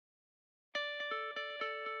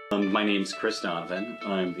My name's Chris Donovan.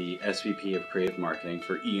 I'm the SVP of Creative Marketing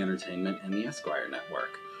for E-Entertainment and the Esquire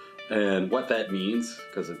Network. And what that means,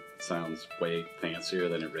 because it sounds way fancier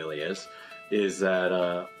than it really is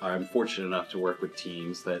that I'm fortunate enough to work with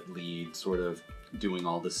teams that lead sort of doing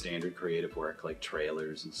all the standard creative work like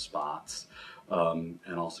trailers and spots. And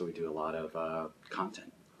also we do a lot of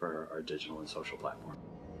content for our digital and social platform.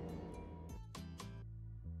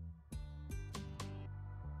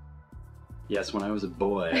 Yes, when I was a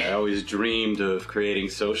boy, I always dreamed of creating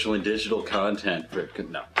social and digital content for,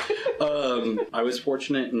 no. I was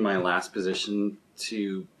fortunate in my last position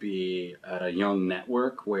to be at a young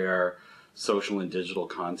network where social and digital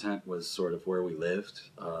content was sort of where we lived.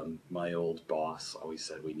 My old boss always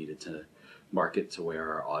said we needed to market to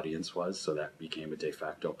where our audience was, so that became a de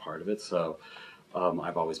facto part of it. So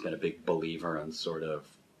I've always been a big believer on sort of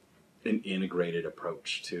an integrated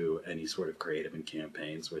approach to any sort of creative and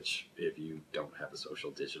campaigns, which if you don't have a social,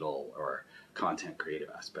 digital, or content creative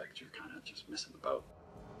aspect, you're kind of just missing the boat.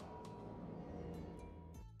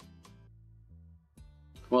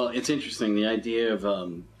 Well, it's interesting, the idea of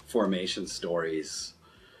formation stories.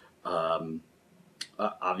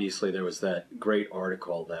 Obviously there was that great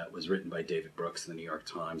article that was written by David Brooks in the New York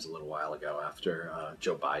Times a little while ago after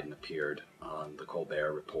Joe Biden appeared on the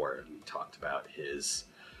Colbert Report, and he talked about his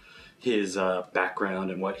background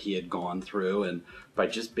and what he had gone through, and by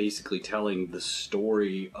just basically telling the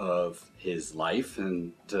story of his life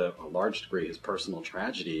and to a large degree his personal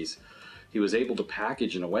tragedies, he was able to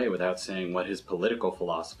package in a way without saying what his political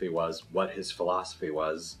philosophy was, what his philosophy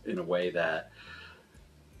was, in a way that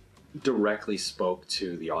directly spoke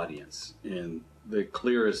to the audience in the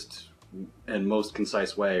clearest and most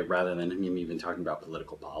concise way, rather than him even talking about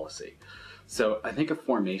political policy. So I think a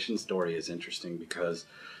formation story is interesting because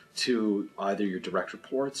to either your direct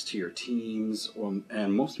reports, to your teams,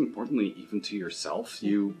 and most importantly, even to yourself,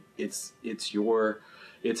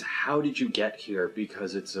 it's how did you get here,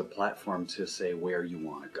 because it's a platform to say where you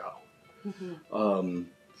want to go. Mm-hmm.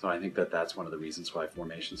 So I think that's one of the reasons why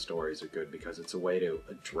formation stories are good, because it's a way to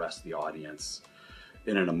address the audience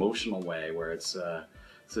in an emotional way, where it's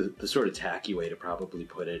so the sort of tacky way to probably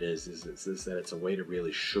put it is that it's a way to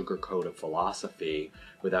really sugarcoat a philosophy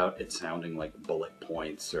without it sounding like bullet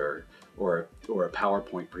points or a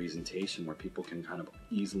PowerPoint presentation where people can kind of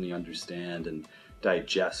easily understand and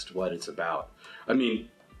digest what it's about. I mean,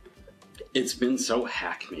 it's been so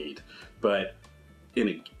hackneyed, but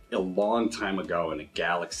in a long time ago in a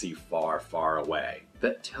galaxy far, far away,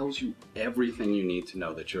 that tells you everything you need to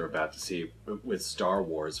know that you're about to see with Star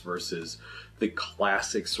Wars versus the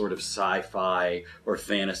classic sort of sci-fi or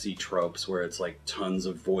fantasy tropes where it's like tons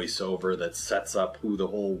of voiceover that sets up who the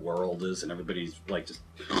whole world is and everybody's like just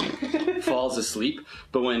falls asleep.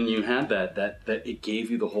 But when you had that it gave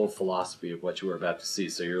you the whole philosophy of what you were about to see.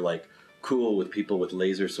 So you're like cool with people with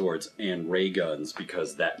laser swords and ray guns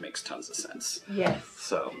because that makes tons of sense. Yes.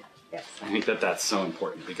 So yes. I think that's so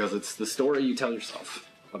important because it's the story you tell yourself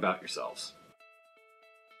about yourselves.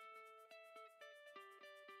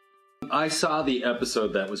 I saw the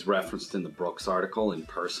episode that was referenced in the Brooks article in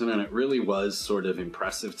person, and it really was sort of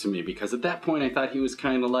impressive to me because at that point I thought he was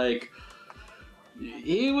kind of like,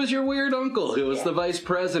 he was your weird uncle who was the vice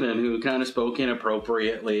president who kind of spoke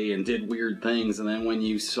inappropriately and did weird things, and then when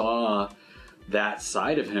you saw that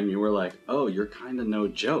side of him, you were like, oh, you're kind of no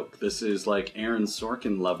joke. This is like Aaron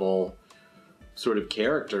Sorkin level sort of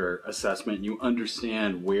character assessment. You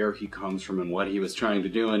understand where he comes from and what he was trying to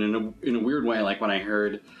do, and in a weird way, like when I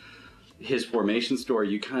heard his formation story,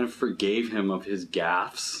 you kind of forgave him of his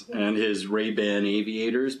gaffes and his Ray-Ban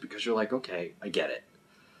aviators because you're like, okay, I get it.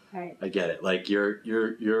 Right. I get it. Like you're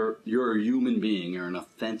a human being. You're an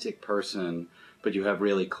authentic person, but you have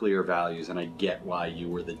really clear values, and I get why you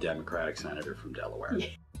were the Democratic senator from Delaware. Yeah.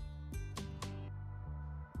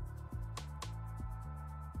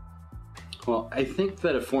 Well, I think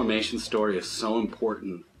that a formation story is so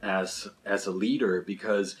important as a leader,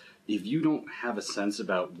 because if you don't have a sense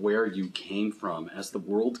about where you came from, as the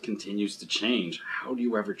world continues to change, how do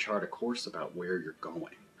you ever chart a course about where you're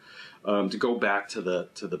going? To go back to the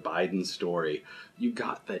Biden story, you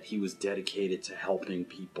got that he was dedicated to helping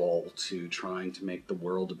people, to trying to make the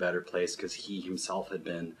world a better place, because he himself had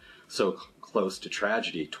been so close to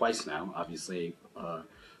tragedy twice now, obviously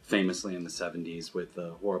famously in the 70s with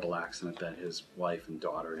the horrible accident that his wife and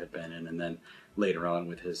daughter had been in, and then later on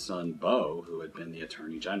with his son Beau, who had been the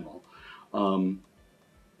Attorney General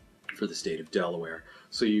for the state of Delaware.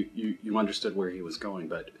 So you understood where he was going.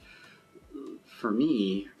 But for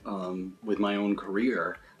me, with my own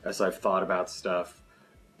career, as I've thought about stuff,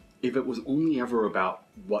 if it was only ever about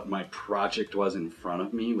what my project was in front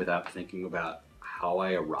of me without thinking about how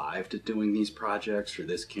I arrived at doing these projects or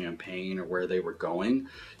this campaign or where they were going,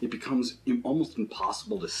 it becomes almost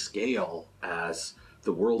impossible to scale as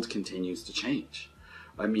the world continues to change.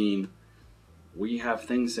 I mean, we have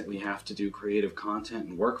things that we have to do creative content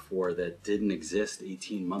and work for that didn't exist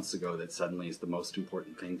 18 months ago that suddenly is the most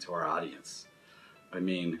important thing to our audience. I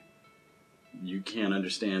mean, you can't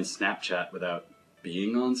understand Snapchat without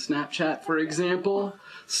being on Snapchat, for example.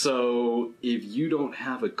 So if you don't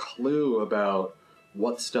have a clue about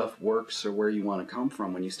what stuff works or where you want to come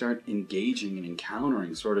from, when you start engaging and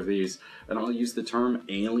encountering sort of these, and I'll use the term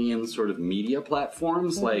alien sort of media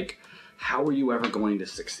platforms, like, how are you ever going to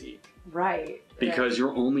succeed? Right. Because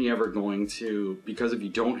you're only ever going to, because if you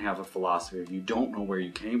don't have a philosophy, if you don't know where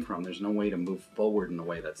you came from, there's no way to move forward in a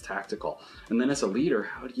way that's tactical. And then as a leader,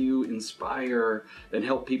 how do you inspire and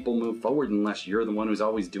help people move forward unless you're the one who's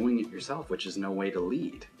always doing it yourself, which is no way to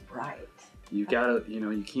lead. Right. You gotta,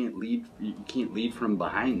 you can't lead from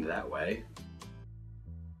behind that way.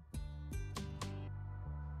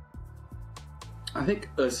 I think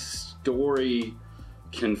a story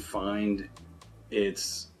can find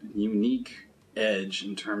its unique edge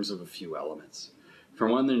in terms of a few elements. For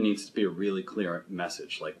one, there needs to be a really clear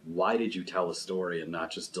message, like, why did you tell a story and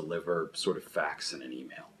not just deliver sort of facts in an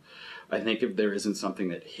email? I think if there isn't something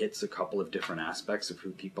that hits a couple of different aspects of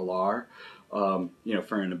who people are,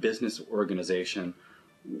 for in a business organization,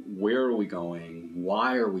 where are we going?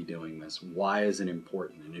 Why are we doing this? Why is it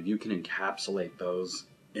important? And if you can encapsulate those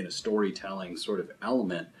in a storytelling sort of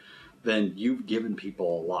element, then you've given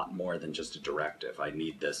people a lot more than just a directive. I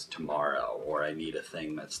need this tomorrow, or I need a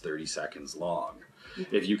thing that's 30 seconds long.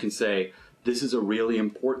 If you can say, this is a really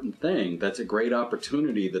important thing, that's a great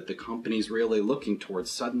opportunity that the company's really looking towards.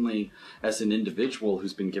 Suddenly, as an individual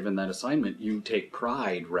who's been given that assignment, you take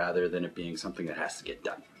pride rather than it being something that has to get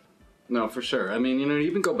done. No, for sure. I mean,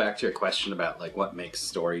 even go back to your question about like what makes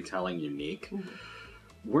storytelling unique.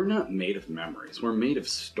 We're not made of memories. We're made of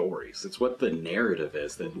stories. It's what the narrative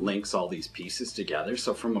is that links all these pieces together.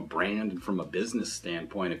 So from a brand and from a business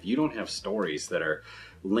standpoint, if you don't have stories that are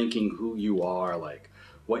linking who you are, like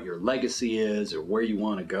what your legacy is or where you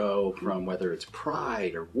want to go, from whether it's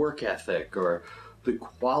pride or work ethic or the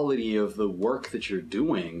quality of the work that you're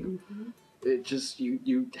doing, it just,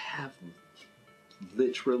 you have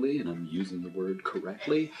literally, and I'm using the word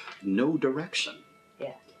correctly, no direction.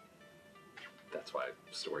 Yeah. That's why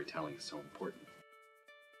storytelling is so important.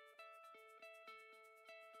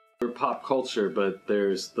 We're pop culture, but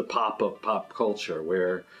there's the pop of pop culture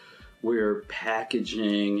where we're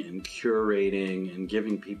packaging and curating and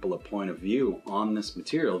giving people a point of view on this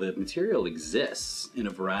material. The material exists in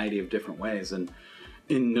a variety of different ways, and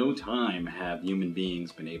in no time have human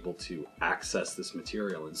beings been able to access this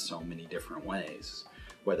material in so many different ways.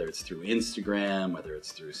 Whether it's through Instagram, whether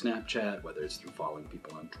it's through Snapchat, whether it's through following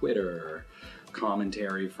people on Twitter, or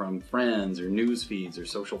commentary from friends, or news feeds, or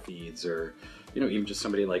social feeds, or even just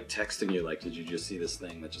somebody like texting you, like, did you just see this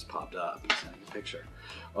thing that just popped up and sending a picture?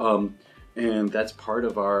 And that's part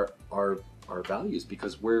of our values,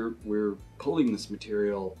 because we're pulling this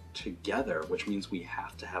material together, which means we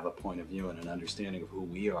have to have a point of view and an understanding of who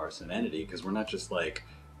we are as an entity, because we're not just like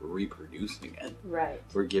reproducing it. Right.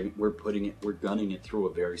 We're gunning it through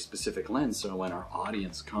a very specific lens. So when our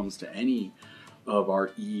audience comes to any of our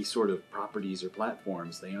sort of properties or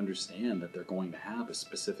platforms, they understand that they're going to have a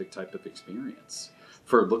specific type of experience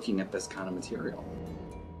for looking at this kind of material.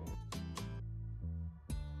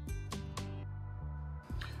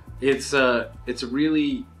 It's a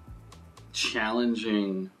really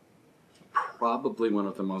challenging, probably one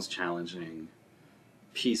of the most challenging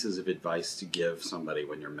pieces of advice to give somebody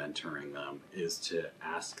when you're mentoring them, is to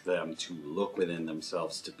ask them to look within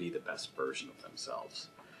themselves to be the best version of themselves.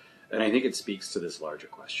 And I think it speaks to this larger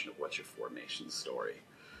question of what's your formation story.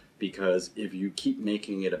 Because if you keep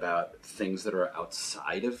making it about things that are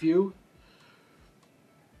outside of you,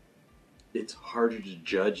 it's harder to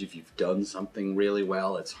judge if you've done something really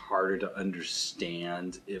well. It's harder to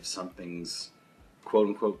understand if something's quote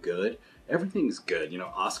unquote good. Everything's good.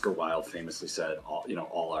 Oscar Wilde famously said,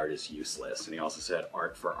 all art is useless. And he also said,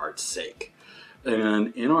 art for art's sake.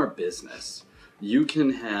 And in our business, you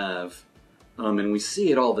can have, and we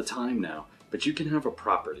see it all the time now, but you can have a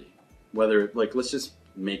property, whether, like, let's just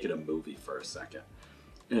make it a movie for a second.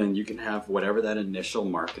 And you can have whatever that initial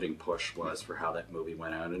marketing push was for how that movie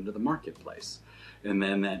went out into the marketplace. And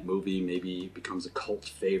then that movie maybe becomes a cult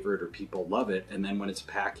favorite or people love it. And then when it's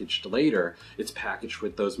packaged later, it's packaged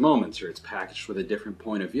with those moments, or it's packaged with a different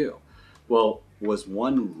point of view. Well, was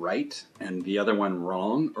one right and the other one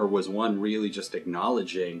wrong? Or was one really just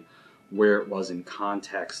acknowledging where it was in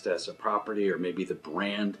context as a property, or maybe the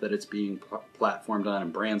brand that it's being platformed on.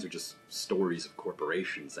 And brands are just stories of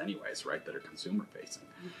corporations anyways, right, that are consumer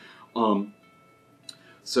facing.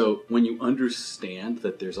 So when you understand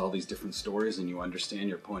that there's all these different stories and you understand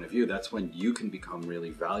your point of view, that's when you can become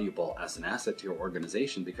really valuable as an asset to your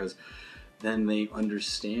organization, because then they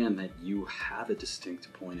understand that you have a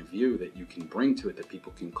distinct point of view that you can bring to it, that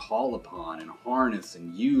people can call upon and harness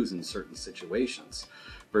and use in certain situations,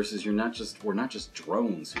 versus we're not just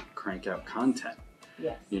drones who crank out content.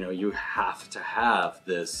 Yes. You know, you have to have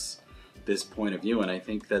this point of view. And I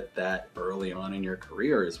think that early on in your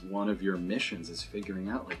career is one of your missions, is figuring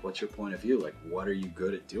out, like, what's your point of view? Like, what are you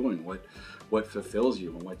good at doing? What fulfills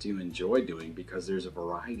you, and what do you enjoy doing? Because there's a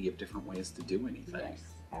variety of different ways to do anything. Yes,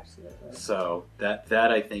 absolutely. So that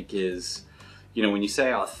I think is, you know, when you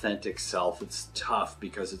say authentic self, it's tough,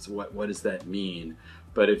 because it's what does that mean?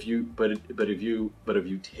 But if you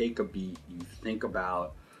take a beat, you think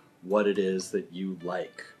about what it is that you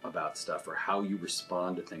like about stuff, or how you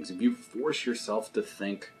respond to things. If you force yourself to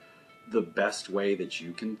think the best way that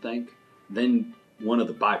you can think, then one of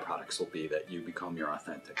the byproducts will be that you become your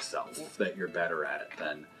authentic self, that you're better at it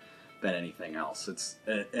than anything else.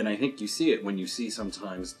 And I think you see it when you see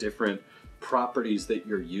sometimes different properties that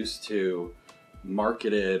you're used to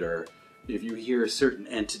marketed, or if you hear a certain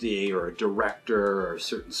entity or a director or a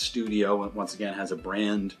certain studio, once again, has a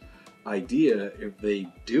brand idea, if they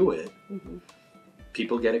do it,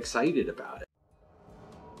 people get excited about it.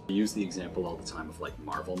 I use the example all the time of, like,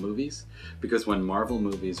 Marvel movies, because when Marvel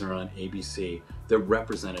movies are on ABC, they're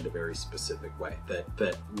represented a very specific way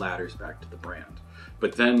that ladders back to the brand.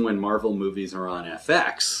 But then when Marvel movies are on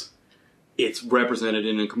FX, it's represented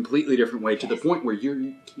in a completely different way, to the point where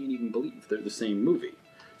you can't even believe they're the same movie,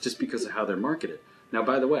 just because of how they're marketed. Now,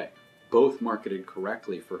 by the way, both marketed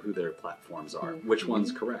correctly for who their platforms are. Which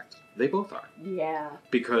one's correct? They both are. Yeah.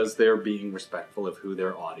 Because they're being respectful of who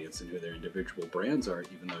their audience and who their individual brands are,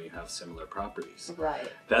 even though you have similar properties.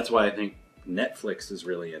 Right. That's why I think Netflix is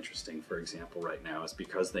really interesting, for example, right now, is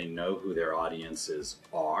because they know who their audiences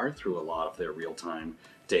are through a lot of their real-time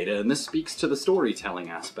data. And this speaks to the storytelling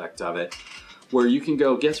aspect of it, where you can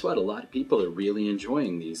go, guess what? A lot of people are really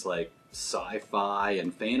enjoying these, like, sci-fi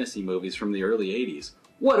and fantasy movies from the early 80s.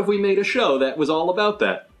 What if we made a show that was all about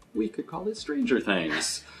that? We could call it Stranger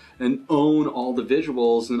Things, and own all the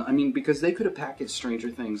visuals. And I mean, because they could have packaged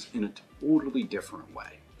Stranger Things in a totally different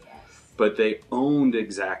way. Yes. But they owned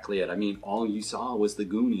exactly it. I mean, all you saw was the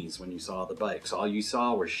Goonies when you saw the bikes. All you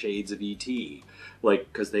saw were shades of E.T.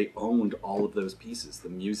 Like, because they owned all of those pieces. The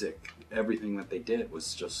music, everything that they did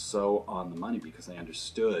was just so on the money, because they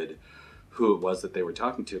understood who it was that they were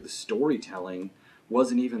talking to. The storytelling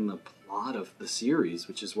wasn't even the plot of the series,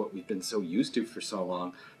 which is what we've been so used to for so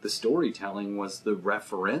long. The storytelling was the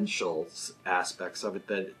referential aspects of it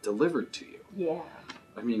that it delivered to you. Yeah.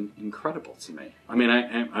 I mean, incredible to me. I mean,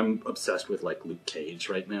 I'm obsessed with, like, Luke Cage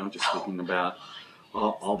right now, just thinking about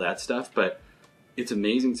all that stuff. But it's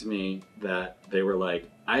amazing to me that they were like,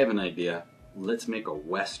 I have an idea. Let's make a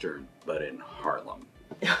Western, but in Harlem.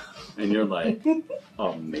 And you're like,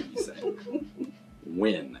 amazing.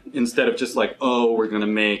 Win. Instead of just like, oh, we're going to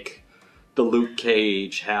make the Luke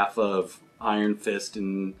Cage half of Iron Fist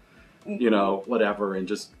and, you know, whatever, and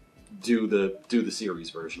just do the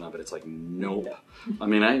series version of it. It's like, nope. I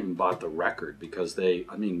mean, I even bought the record because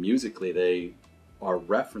musically they are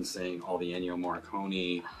referencing all the Ennio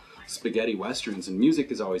Morricone spaghetti westerns, and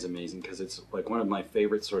music is always amazing because it's like one of my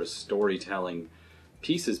favorite sort of storytelling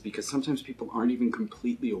pieces, because sometimes people aren't even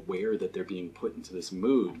completely aware that they're being put into this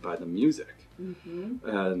mood by the music.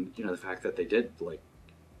 And, you know, the fact that they did, like,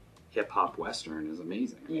 hip-hop western is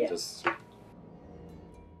amazing. Yeah. Just,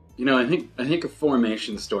 you know, I think a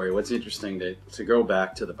formation story, what's interesting, to go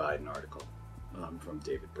back to the Biden article from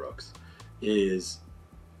David Brooks, is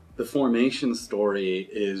the formation story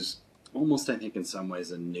is almost, I think, in some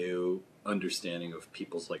ways a new understanding of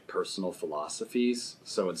people's, like, personal philosophies.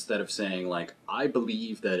 So instead of saying, like, I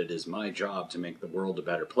believe that it is my job to make the world a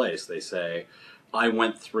better place, they say, I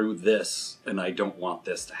went through this and I don't want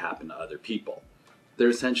this to happen to other people. They're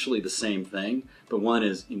essentially the same thing, but one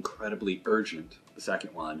is incredibly urgent, the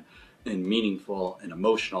second one, and meaningful and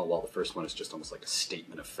emotional, while the first one is just almost like a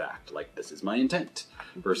statement of fact, like, this is my intent,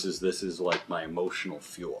 versus this is like my emotional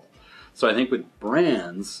fuel. So I think with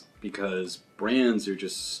brands, because brands are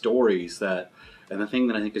just stories that, and the thing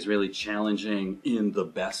that I think is really challenging in the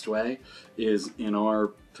best way is in our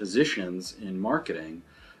positions in marketing,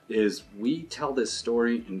 is we tell this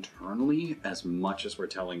story internally as much as we're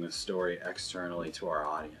telling this story externally to our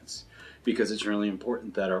audience. Because it's really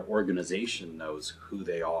important that our organization knows who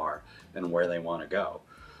they are and where they want to go.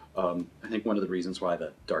 I think one of the reasons why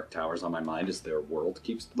the Dark Tower's on my mind is their world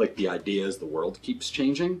keeps, like the idea is the world keeps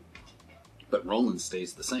changing, but Roland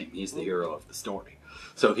stays the same. He's the hero of the story.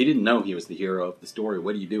 So if he didn't know he was the hero of the story,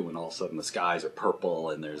 what do you do when all of a sudden the skies are purple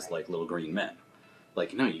and there's like little green men?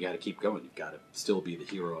 Like, no, you got to keep going. You've got to still be the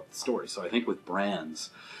hero of the story. So I think with brands,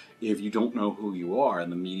 if you don't know who you are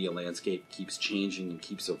and the media landscape keeps changing and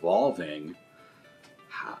keeps evolving,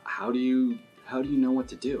 how do you know what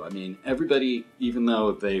to do? I mean, everybody, even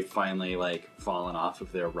though they've finally like fallen off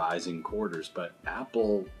of their rising quarters, but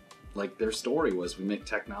Apple, like their story was, we make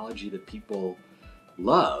technology that people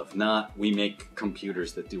love, not we make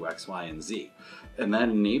computers that do X, Y, and Z. And that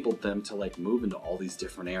enabled them to like move into all these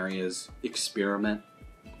different areas, experiment,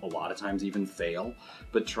 a lot of times even fail,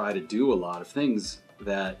 but try to do a lot of things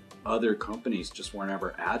that other companies just weren't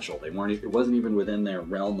ever agile. They weren't, it wasn't even within their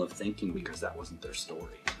realm of thinking because that wasn't their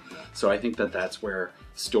story. So I think that that's where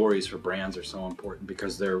stories for brands are so important,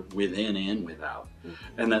 because they're within and without.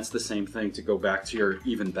 And that's the same thing, to go back to your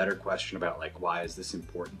even better question about like, why is this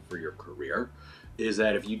important for your career? Is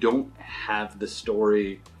that if you don't have the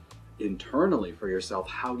story internally for yourself,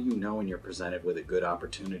 how do you know when you're presented with a good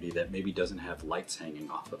opportunity that maybe doesn't have lights hanging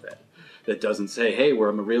off of it? That doesn't say, hey, we're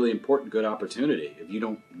a really important good opportunity. If you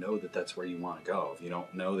don't know that that's where you want to go, if you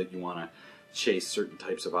don't know that you want to chase certain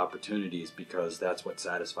types of opportunities because that's what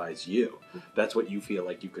satisfies you, that's what you feel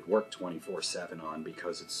like you could work 24/7 on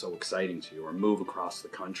because it's so exciting to you, or move across the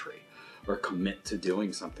country, or commit to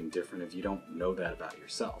doing something different, if you don't know that about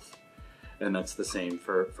yourself. And that's the same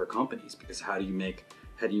for companies, because how do you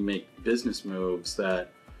make business moves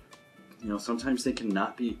that, you know, sometimes they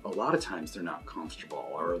cannot be, a lot of times they're not comfortable,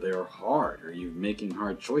 or they're hard, or you're making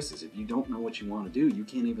hard choices. If you don't know what you want to do, you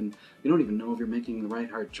don't even know if you're making the right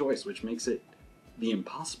hard choice, which makes it the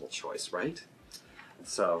impossible choice, right?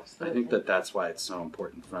 So I think that that's why it's so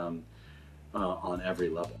important from on every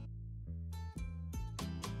level.